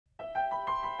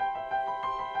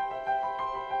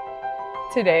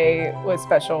Today was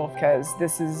special because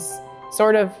this is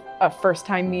sort of a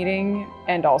first-time meeting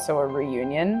and also a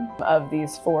reunion of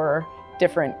these 4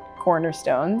 different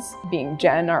cornerstones, being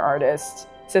Jenn, our artist,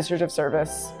 Sisters of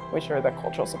Service, which are the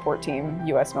cultural support team,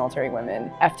 U.S. military women,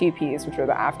 FTPs, which are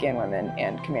the Afghan women,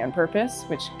 and Command Purpose,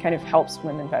 which kind of helps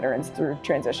women veterans through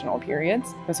transitional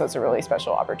periods. And so it's a really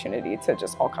special opportunity to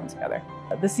just all come together.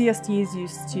 The CSTs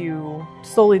used to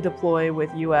solely deploy with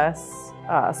U.S.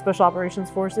 Special Operations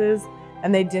Forces,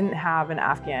 and they didn't have an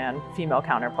Afghan female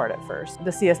counterpart at first.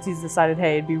 The CSTs decided,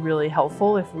 hey, it'd be really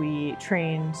helpful if we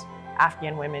trained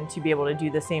Afghan women to be able to do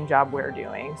the same job we're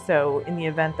doing. So in the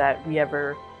event that we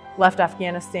ever left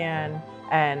Afghanistan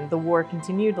and the war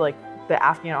continued, like the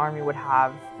Afghan army would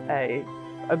have a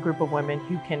group of women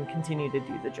who can continue to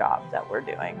do the job that we're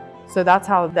doing. So that's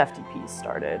how the FTPs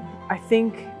started. I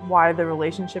think why the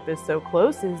relationship is so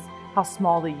close is how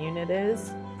small the unit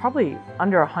is. Probably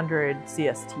under 100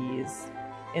 CSTs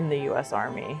in the US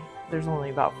Army. There's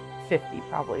only about 50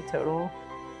 probably total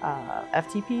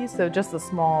FTPs. So just a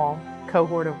small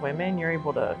cohort of women, you're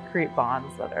able to create bonds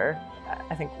that are,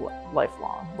 I think,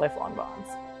 lifelong bonds.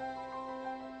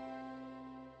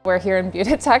 We're here in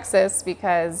Buda, Texas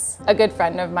because a good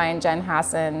friend of mine, Jenn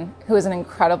Hassin, who is an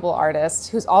incredible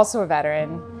artist, who's also a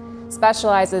veteran,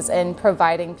 specializes in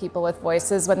providing people with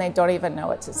voices when they don't even know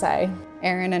what to say.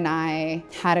 Aaron and I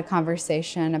had a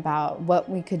conversation about what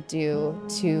we could do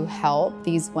to help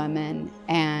these women,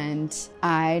 and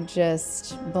I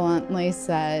just bluntly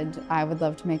said I would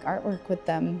love to make artwork with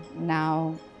them.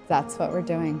 Now that's what we're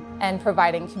doing. And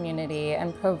providing community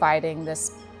and providing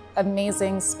this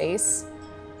amazing space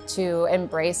to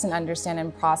embrace and understand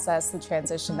and process the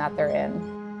transition that they're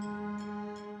in.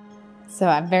 So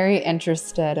I'm very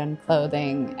interested in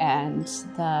clothing and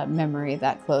the memory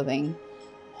that clothing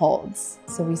holds.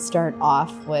 So we start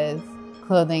off with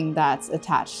clothing that's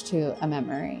attached to a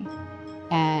memory.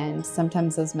 And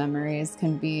sometimes those memories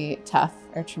can be tough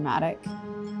or traumatic.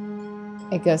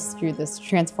 It goes through this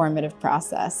transformative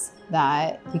process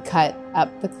that we cut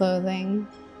up the clothing,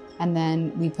 and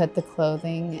then we put the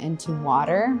clothing into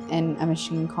water in a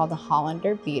machine called a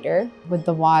Hollander beater. With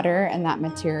the water and that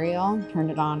material,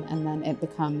 turn it on, and then it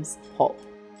becomes pulp.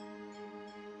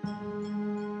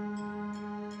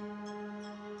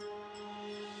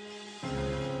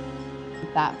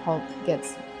 That pulp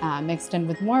gets mixed in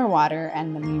with more water,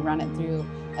 and then we run it through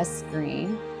a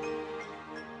screen.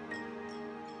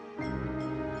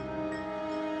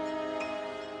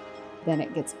 Then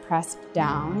it gets pressed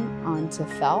down onto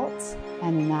felt,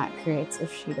 and then that creates a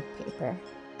sheet of paper.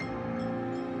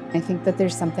 I think that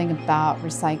there's something about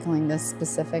recycling this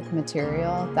specific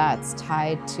material that's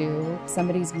tied to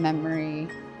somebody's memory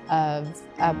of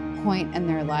a point in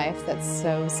their life that's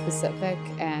so specific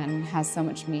and has so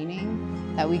much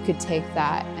meaning that we could take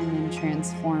that and then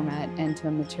transform it into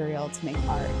a material to make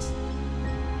art.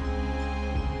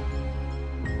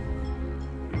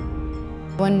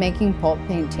 When making pulp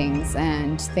paintings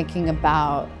and thinking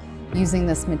about using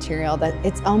this material, that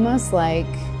it's almost like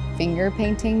finger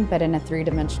painting, but in a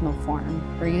 3-dimensional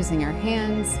form. We're using our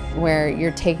hands, where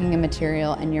you're taking a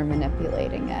material and you're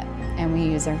manipulating it, and we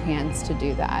use our hands to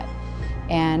do that.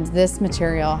 And this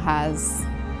material has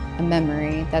a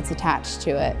memory that's attached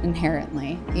to it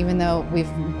inherently, even though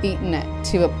we've beaten it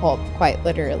to a pulp quite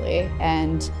literally,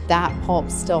 and that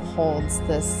pulp still holds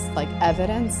this like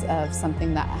evidence of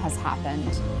something that has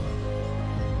happened.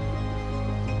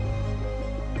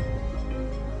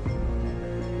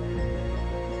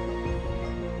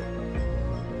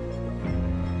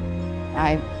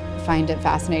 I find it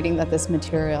fascinating that this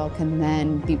material can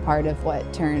then be part of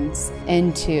what turns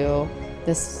into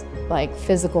this like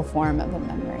physical form of a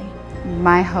memory.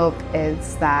 My hope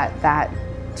is that that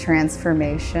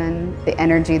transformation, the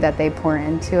energy that they pour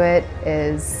into it,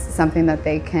 is something that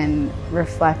they can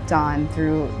reflect on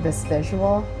through this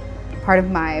visual. Part of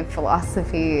my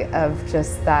philosophy of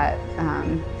just that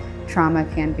trauma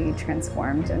can be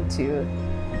transformed into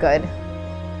good.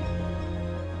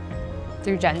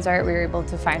 Through Jenn's art, we were able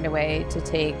to find a way to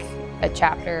take a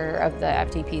chapter of the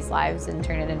FTP's lives and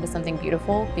turn it into something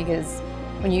beautiful, because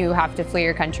when you have to flee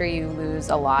your country, you lose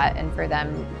a lot, and for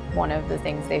them, one of the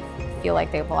things they feel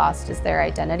like they've lost is their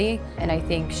identity. And I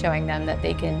think showing them that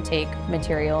they can take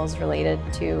materials related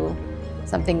to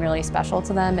something really special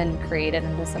to them and create it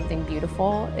into something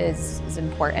beautiful is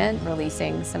important.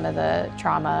 Releasing some of the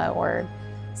trauma or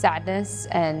sadness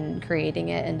and creating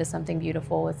it into something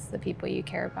beautiful with the people you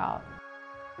care about.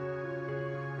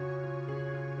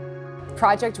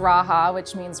 Project Raha,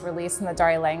 which means release in the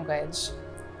Dari language,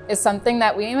 is something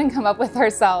that we didn't even come up with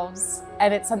ourselves,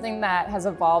 and it's something that has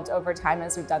evolved over time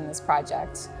as we've done this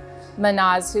project.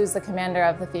 Manaz, who's the commander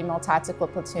of the female tactical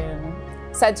platoon,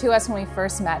 said to us when we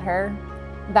first met her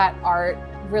that art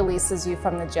releases you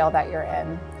from the jail that you're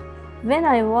in. When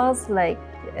I was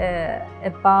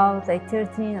about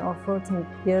 13 or 14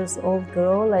 years old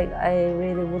girl, I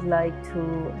really would like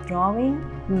to drawing.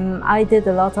 I did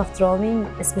a lot of drawing,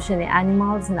 especially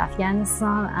animals in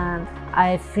Afghanistan, and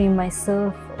I free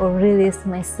myself or release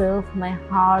myself, my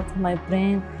heart, my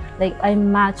brain. I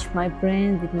match my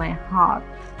brain with my heart.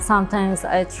 Sometimes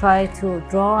I try to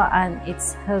draw and it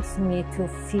helps me to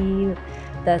feel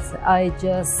that I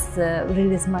just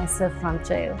release myself from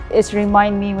jail. It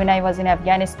reminds me when I was in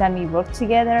Afghanistan, we worked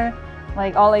together,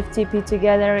 all FTP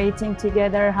together, eating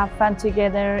together, have fun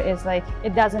together. It's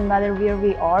it doesn't matter where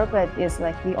we are, but it's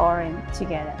we are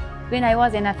together. When I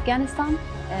was in Afghanistan,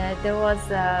 there was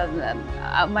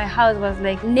my house was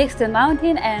next to the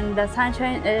mountain, and the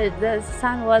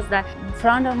sun was the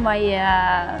front of my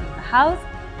house.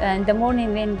 And the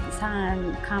morning when the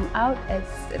sun come out,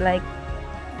 it's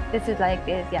this is like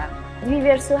this, yeah. We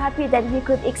were so happy that we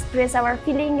could express our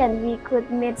feeling and we could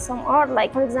make some art.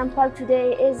 For example,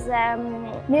 today is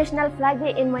National Flag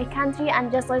Day in my country,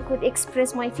 and just I could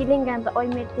express my feeling, and I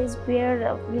made this beard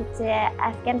with the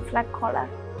Afghan flag color.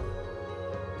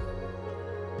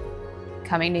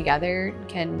 Coming together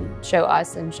can show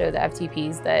us and show the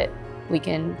FTPs that we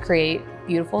can create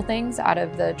beautiful things out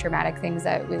of the traumatic things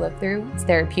that we live through. It's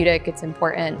therapeutic, it's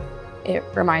important. It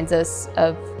reminds us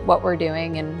of what we're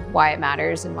doing and why it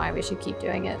matters and why we should keep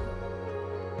doing it.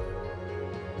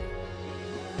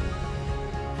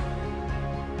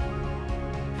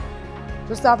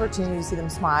 Just the opportunity to see them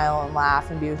smile and laugh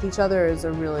and be with each other is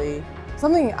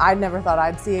something I'd never thought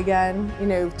I'd see again.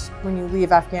 When you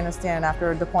leave Afghanistan after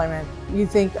a deployment, you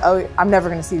think, oh, I'm never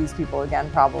going to see these people again,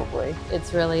 probably.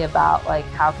 It's really about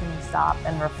how can we stop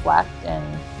and reflect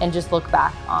and just look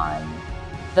back on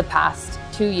the past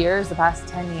 2 years, the past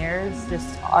 10 years,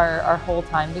 just our whole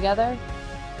time together.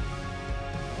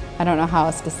 I don't know how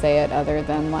else to say it other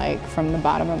than from the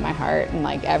bottom of my heart and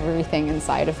everything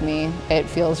inside of me, it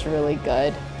feels really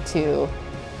good to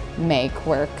make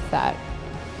work that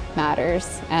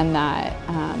matters and that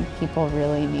people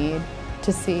really need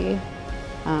to see,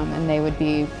 and they would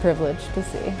be privileged to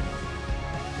see.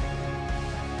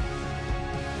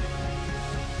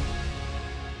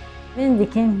 When we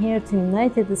came here to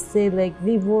United States,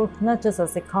 we work not just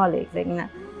as a colleague,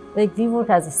 we work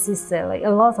as a sister. A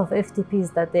lot of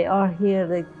FTPs that they are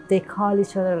here, they call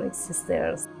each other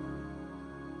sisters.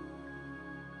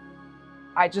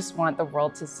 I just want the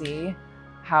world to see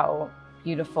how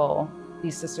beautiful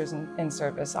these sisters in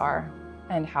service are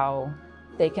and how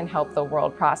they can help the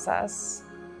world process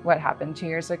what happened 2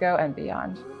 years ago and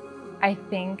beyond. I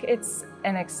think it's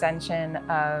an extension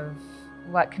of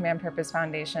what Command Purpose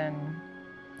Foundation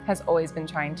has always been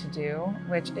trying to do,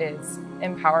 which is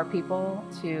empower people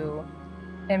to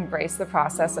embrace the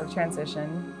process of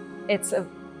transition. It's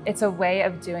a way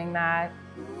of doing that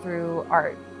through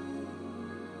art.